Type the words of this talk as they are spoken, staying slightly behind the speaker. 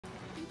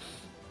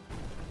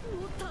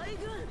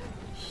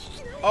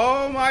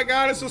Oh my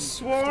god, it's a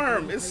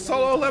swarm! It's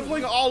solo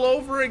leveling all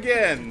over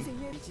again!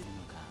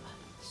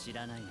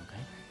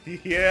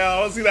 Yeah, I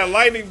want to see that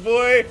lightning,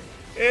 boy!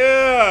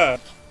 Yeah!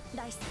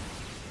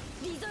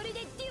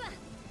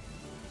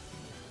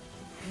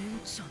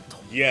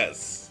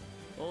 Yes.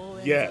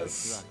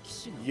 Yes.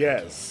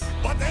 Yes.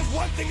 But there's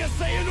one thing a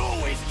Saiyan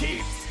always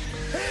keeps.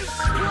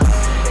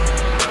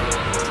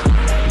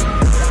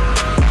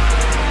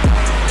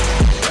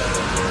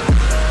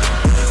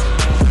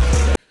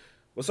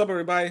 What's up,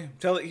 everybody?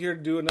 Tell it here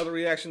to do another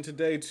reaction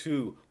today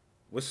to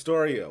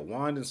Wistoria,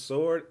 Wand and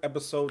Sword,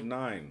 Episode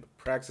 9. The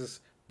praxis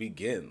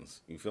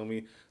begins. You feel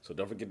me? So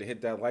don't forget to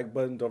hit that like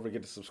button. Don't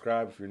forget to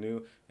subscribe if you're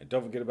new. And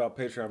don't forget about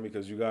Patreon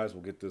because you guys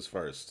will get this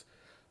first.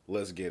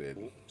 Let's get it.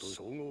 Who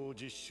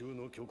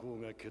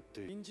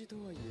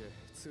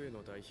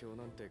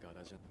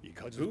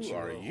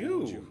are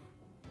you?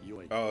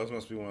 Oh, this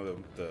must be one of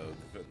the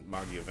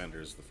Magia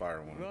vendors, the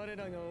fire one.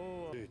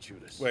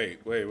 Wait.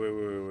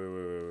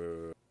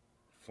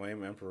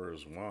 Flame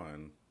Emperor's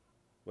Wand.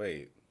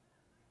 Wait.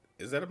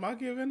 Is that a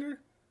Magia vendor?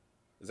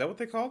 Is that what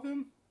they call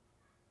them?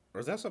 Or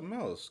is that something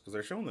else? Because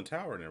they're showing the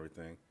tower and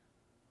everything.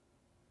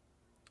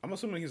 I'm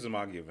assuming he's a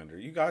Magia vendor.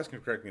 You guys can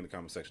correct me in the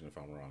comment section if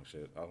I'm wrong,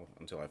 shit.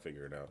 Until I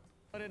figure it out.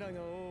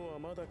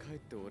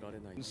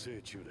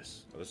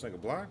 Oh, this nigga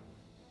blind?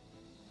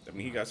 I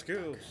mean, he got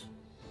skills.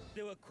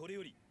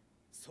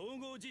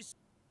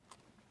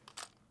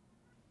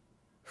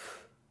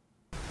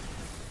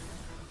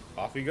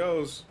 Off he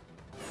goes.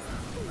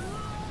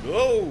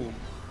 Whoa!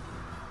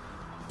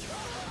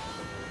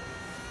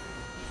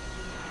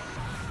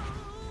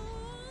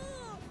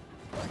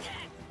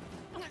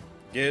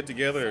 Get it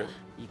together.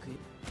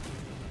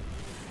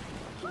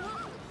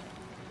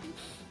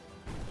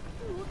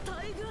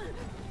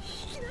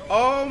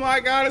 Oh my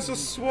god, it's a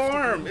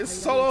swarm! It's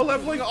solo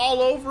leveling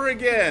all over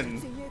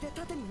again!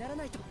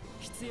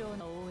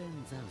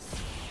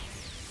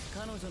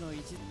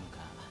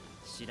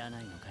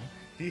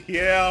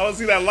 Yeah, I want to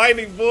see that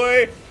lightning,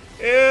 boy!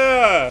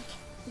 Yeah!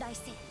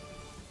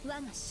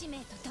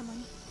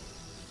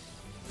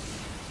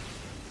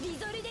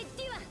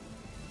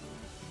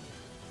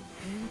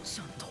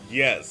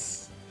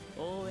 Yes.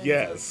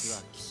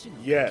 Yes.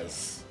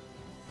 Yes.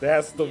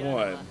 That's the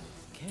one.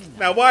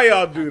 Now why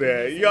y'all do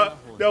that?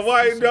 Now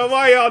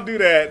why y'all do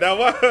that? Now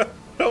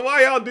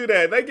why y'all do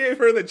that? They gave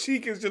her the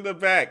cheekage in the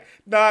back.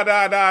 Nah.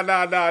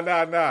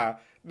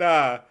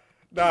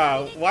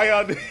 Why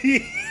y'all do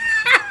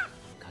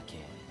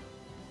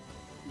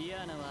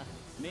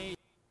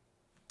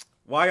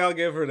Why y'all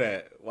give her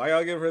that? Why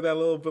y'all give her that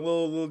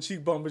little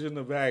cheek bumpage in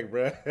the back,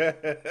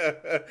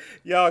 bruh?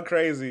 Y'all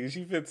crazy.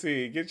 She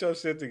 15. Get your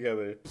shit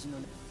together.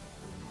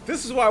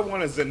 This is why I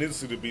wanted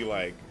Zenitsu to be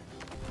like.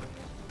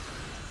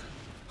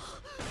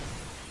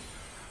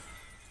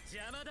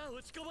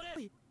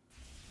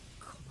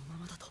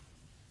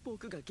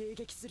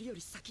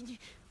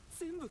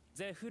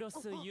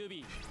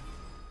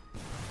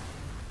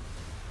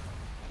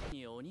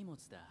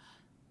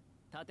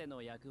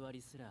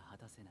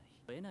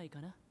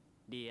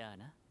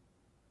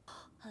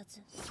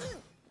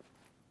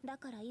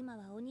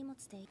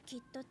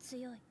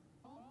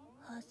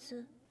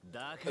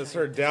 It's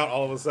her doubt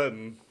all of a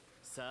sudden.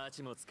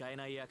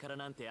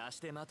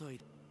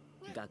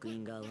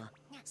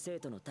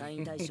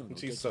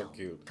 She's so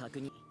cute.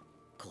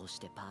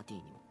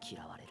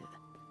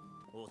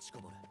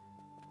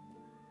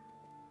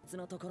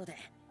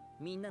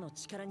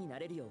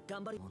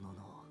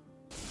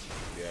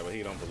 Yeah, but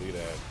he don't believe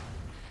that.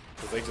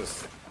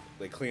 Cause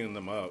they cleaning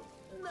them up.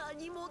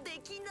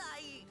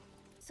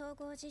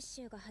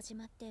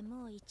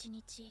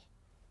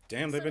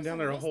 Damn, they've been down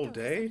there a whole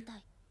day?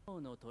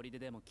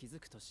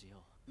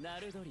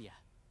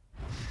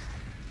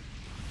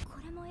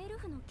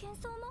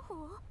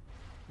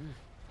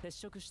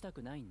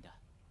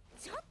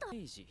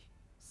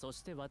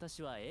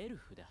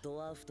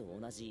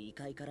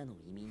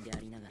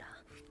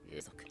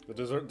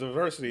 The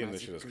diversity in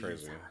this shit is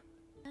crazy.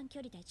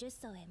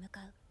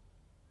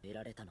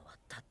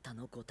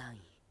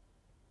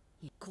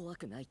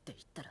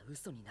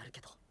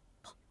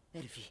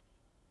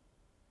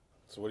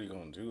 So what are you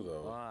gonna do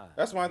though?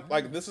 That's my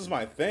this is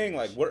my thing.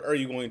 Like, what are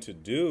you going to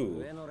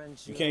do?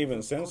 You can't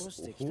even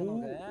sense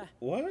who?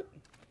 What?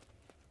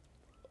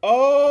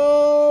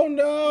 Oh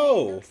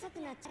no!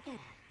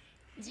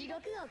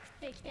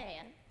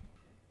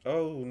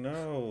 Oh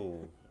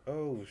no!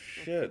 Oh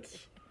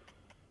shit!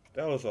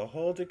 That was a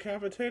whole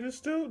decapitated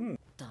student.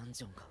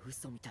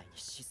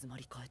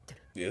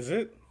 Is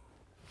it?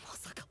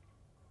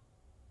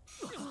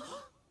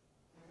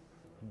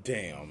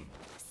 Damn.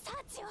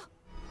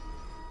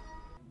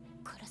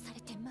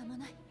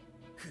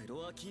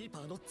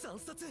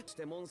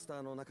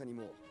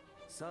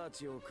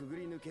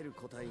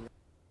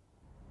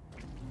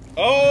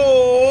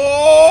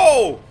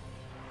 Oh!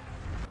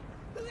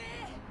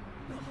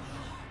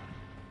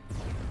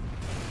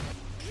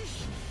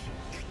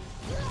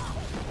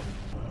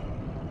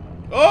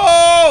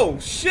 Oh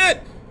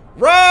shit!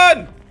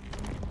 Run!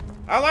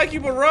 I like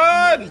you, but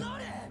run!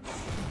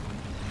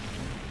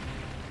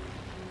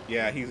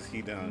 Yeah,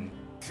 he done.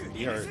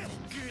 He hurt.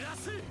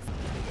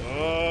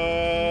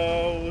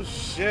 Oh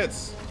shit.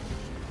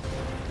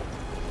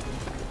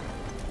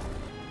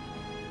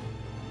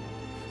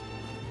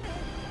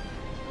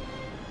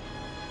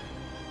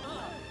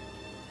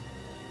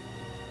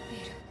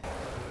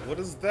 What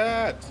is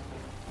that?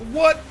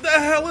 What the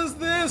hell is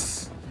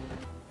this?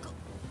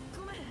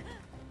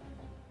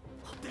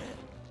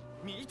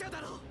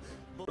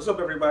 What's up,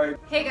 everybody?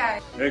 Hey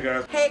guys. Hey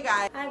guys. Hey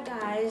guys. Hi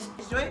guys.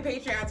 Join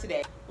Patreon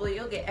today. Well,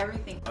 you'll get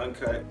everything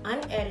Uncut.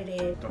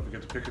 Unedited. Don't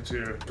forget to pick a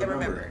tier.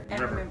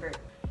 and remember.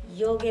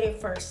 You'll get it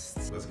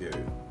first. Let's get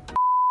it.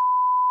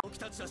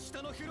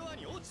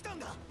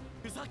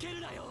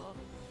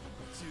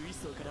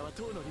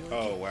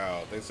 Oh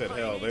wow, they said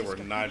hell. They were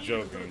not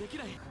joking.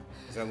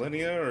 Is that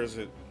Linnea or is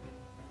it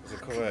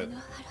Colette?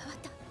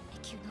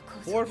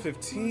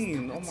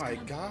 415. Oh my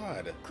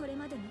god.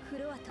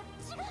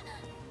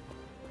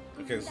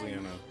 Okay, it's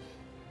Leona.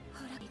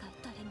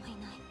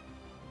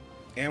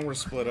 And we're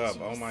split up.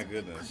 Oh my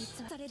goodness.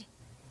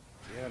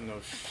 Yeah, no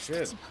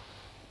shit.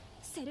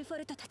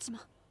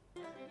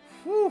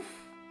 Whew.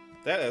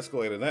 That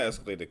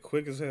escalated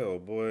quick as hell,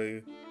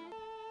 boy.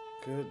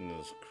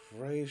 Goodness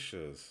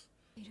gracious.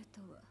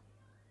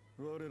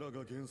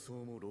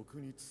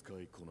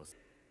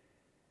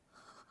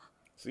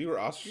 So you were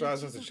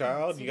ostracized as a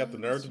child? You got the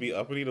nerve to be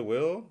uppity to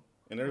Will?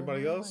 And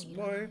everybody else?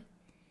 Boy, get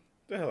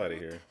the hell out of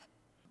here.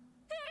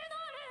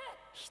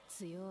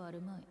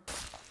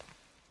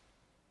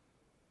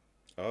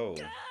 Oh.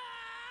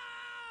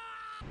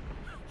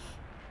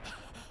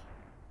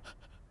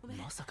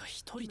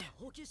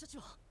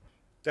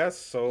 That's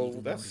so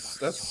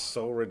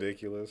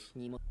ridiculous.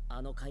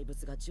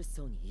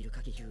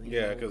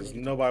 Yeah, because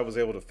nobody was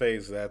able to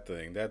phase that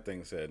thing. That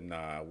thing said,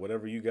 nah,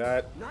 whatever you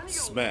got,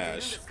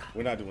 smash.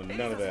 We're not doing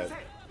none of that.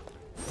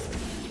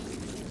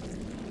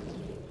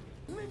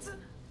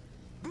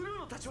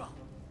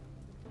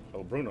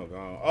 Oh, Bruno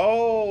gone.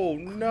 Oh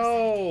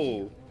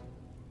no!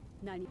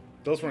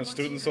 Those weren't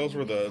students. Those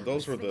were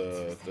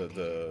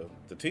the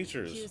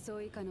teachers. He still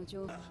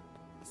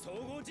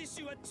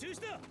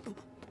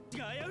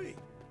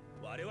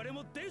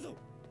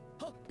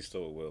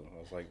will. I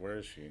was like, where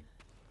is she?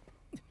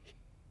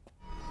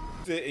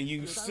 And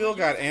you still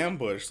got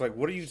ambushed. Like,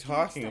 what are you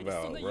talking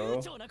about,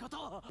 bro?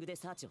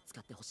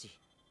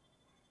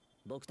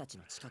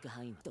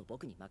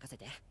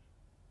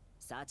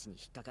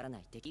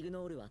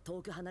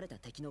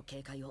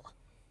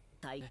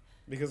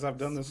 Because I've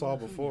done this all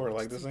before.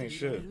 Like, this ain't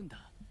shit.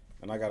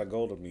 And I got a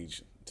goal to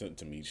meet. In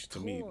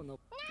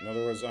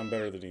other words, I'm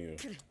better than you.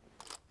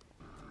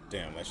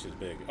 Damn, that shit's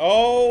big.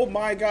 Oh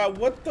my god,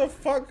 what the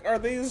fuck are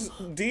these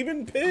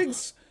demon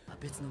pigs?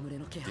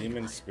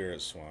 Demon spirit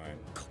swine.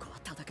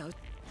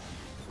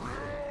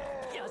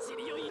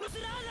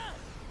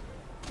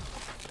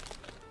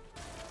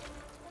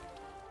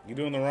 You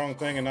doing the wrong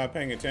thing and not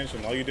paying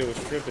attention. All you did was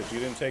trip it. You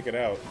didn't take it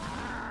out.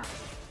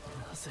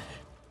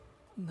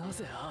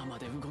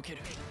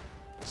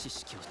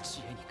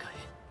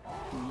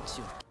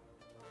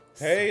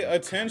 Pay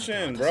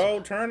attention,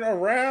 bro. Turn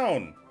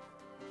around.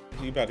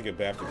 You about to get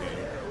bapped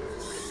again.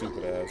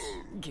 Stupid ass.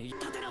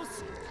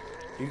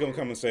 He's gonna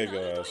come and save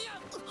your ass.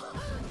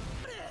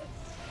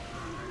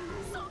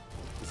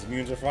 Is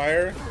immune to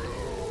fire?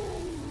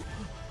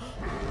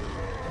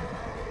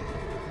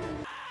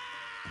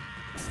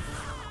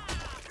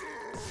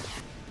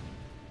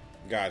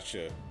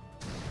 Gotcha.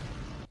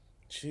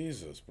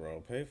 Jesus,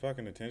 bro. Pay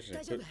fucking attention.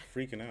 Quit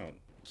freaking out.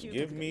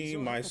 Give me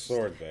my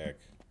sword back.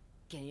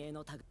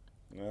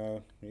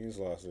 No, he's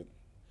lost it.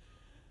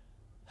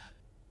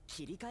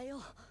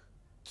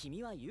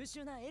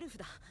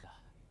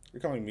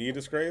 You're calling me a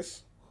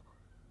disgrace?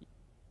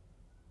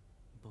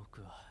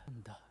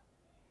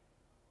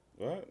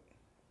 What?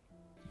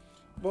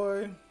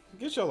 Boy,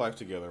 get your life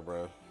together,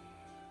 bro.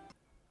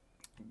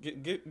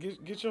 Get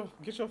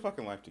your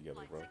fucking life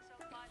together, bro.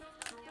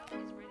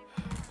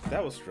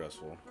 That was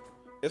stressful.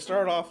 It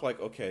started off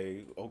like,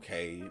 okay,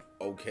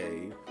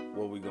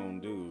 what we gonna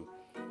do?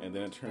 And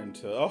then it turned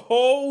to,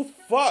 oh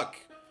fuck!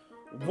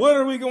 What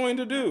are we going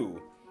to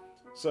do?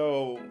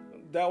 So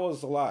that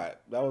was a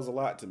lot. That was a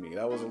lot to me.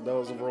 That was a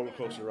roller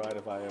coaster ride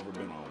if I ever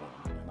been on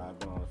one. And I've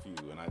been on a few,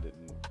 and I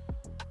didn't.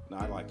 No,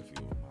 I liked a few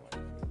of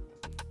them.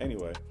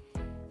 Anyway,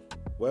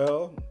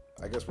 well,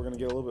 I guess we're gonna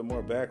get a little bit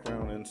more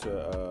background into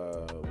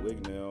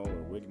Wignell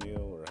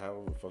or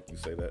however the fuck you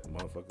say that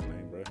motherfucker's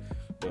name, bro.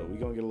 But we're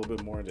gonna get a little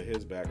bit more into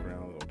his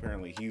background.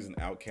 Apparently, he's an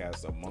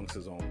outcast amongst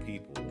his own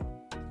people.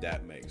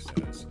 That makes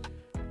sense.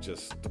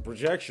 Just the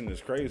projection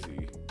is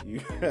crazy.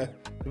 The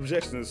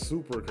projection is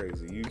super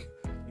crazy.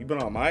 You've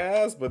been on my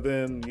ass, but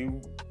then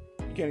you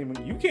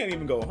can't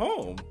even go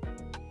home.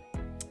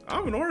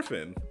 I'm an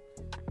orphan.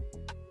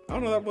 I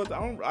don't know that, but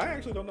I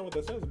actually don't know what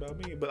that says about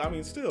me. But I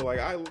mean, still, like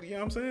you know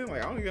what I'm saying?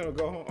 Like I don't even gotta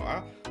go home.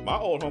 My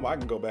old home I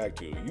can go back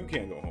to. You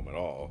can't go home at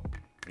all.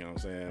 You know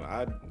what I'm saying?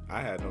 I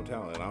had no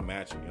talent, and I'm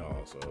matching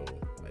y'all. So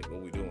like,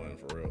 what we doing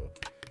for real?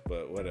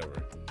 But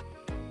whatever.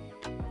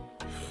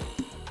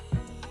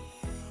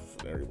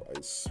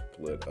 Everybody's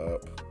split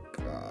up.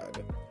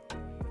 God.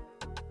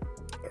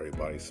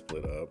 Everybody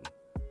split up.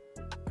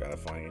 Gotta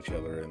find each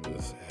other in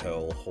this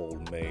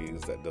hellhole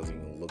maze that doesn't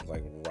even look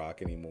like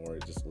rock anymore.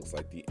 It just looks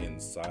like the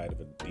inside of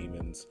a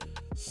demon's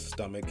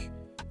stomach.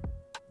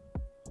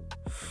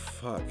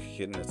 Fuck,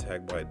 getting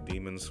attacked by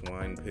demon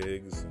swine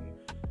pigs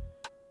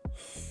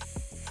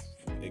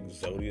and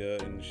Exodia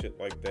and shit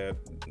like that.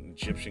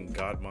 Egyptian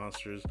god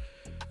monsters.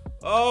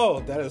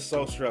 Oh, that is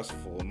so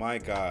stressful. My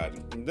God.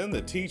 And then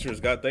the teachers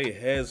got their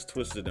heads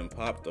twisted and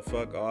popped the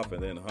fuck off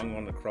and then hung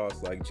on the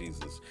cross like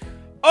Jesus.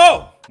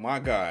 Oh, my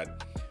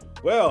God.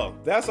 Well,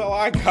 that's all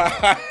I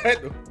got.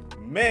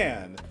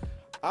 Man,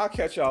 I'll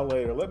catch y'all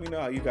later. Let me know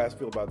how you guys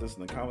feel about this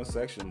in the comment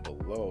section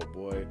below,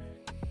 boy.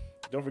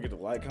 Don't forget to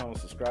like, comment,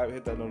 subscribe,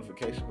 hit that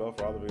notification bell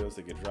for all the videos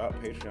that get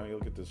dropped. Patreon, you'll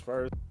get this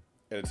first.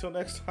 And until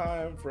next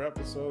time, for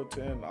episode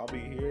 10, I'll be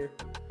here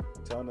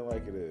telling it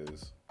like it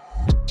is.